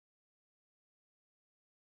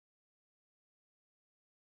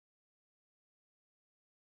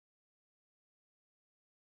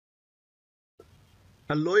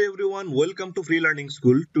Hello everyone, welcome to Free Learning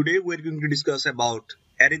School. Today we are going to discuss about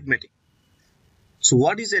arithmetic. So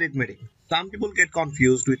what is arithmetic? Some people get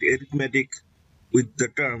confused with arithmetic with the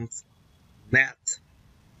term math.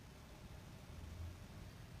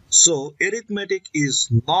 So arithmetic is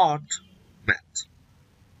not math.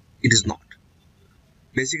 It is not.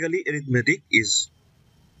 Basically arithmetic is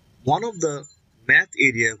one of the math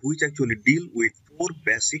area which actually deal with four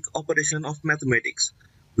basic operation of mathematics,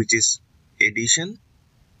 which is addition,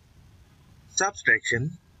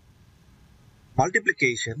 subtraction,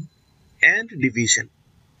 multiplication and division.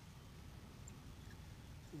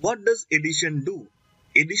 What does addition do?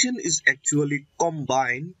 Addition is actually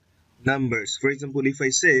combine numbers. For example, if I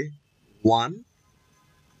say 1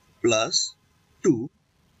 plus 2,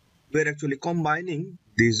 we're actually combining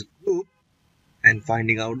this group and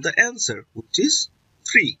finding out the answer, which is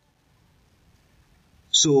 3.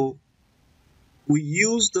 So we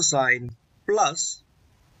use the sign plus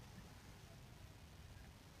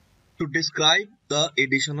to describe the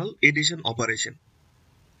addition operation.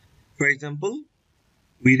 For example,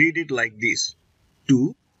 we read it like this: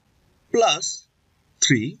 2 plus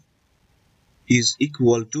 3 is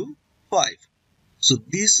equal to 5. So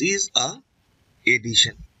this is a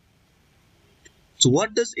addition. So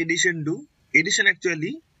what does addition do? Addition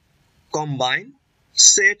actually combine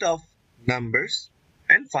set of numbers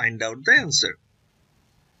and find out the answer.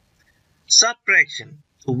 Subtraction.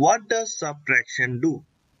 So what does subtraction do?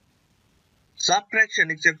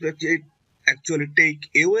 Subtraction actually take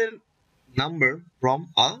away number from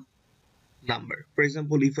a number. For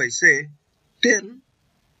example, if I say 10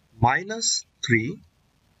 minus 3,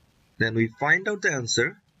 then we find out the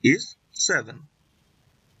answer is 7.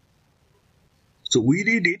 So we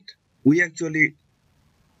read it, we actually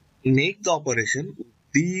make the operation with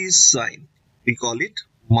this sign. We call it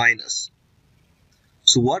minus.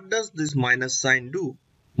 So what does this minus sign do?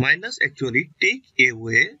 Minus actually take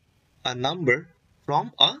away a number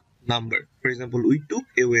from a number. For example, we took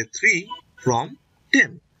away 3 from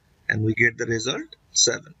 10 and we get the result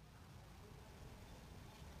 7.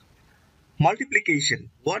 Multiplication.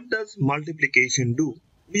 What does multiplication do?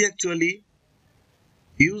 We actually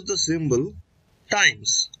use the symbol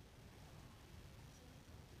times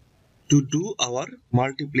to do our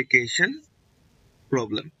multiplication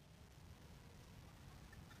problem.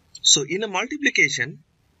 So in a multiplication,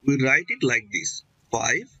 we write it like this: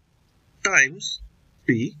 5 times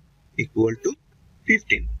 3 equal to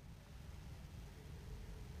 15.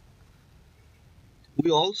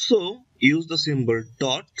 We also use the symbol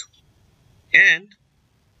dot and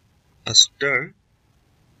a star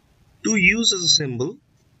to use as a symbol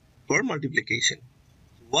for multiplication.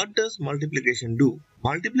 What does multiplication do?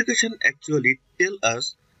 Multiplication actually tell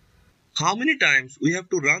us how many times we have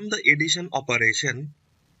to run the addition operation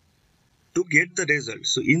to get the result.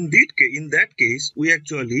 So in that case, we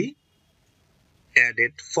actually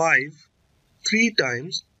added 5 3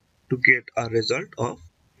 times to get a result of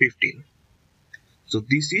 15. So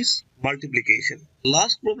this is multiplication.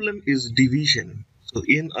 Last problem is division. So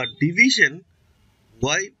in a division,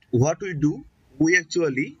 what we do? We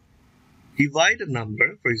actually divide a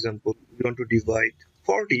number. For example, we want to divide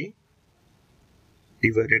 40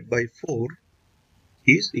 divided by 4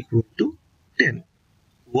 is equal to 10.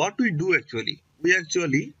 What we do actually? We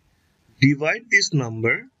actually divide this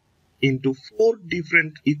number into 4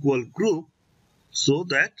 different equal groups so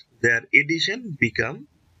that their addition become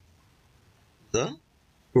the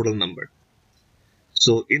total number.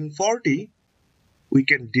 So in 40, we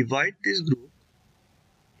can divide this group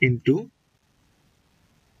into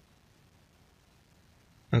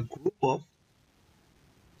a group of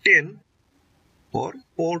 10 for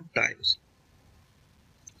 4 times.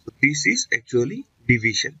 So this is actually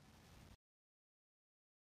division.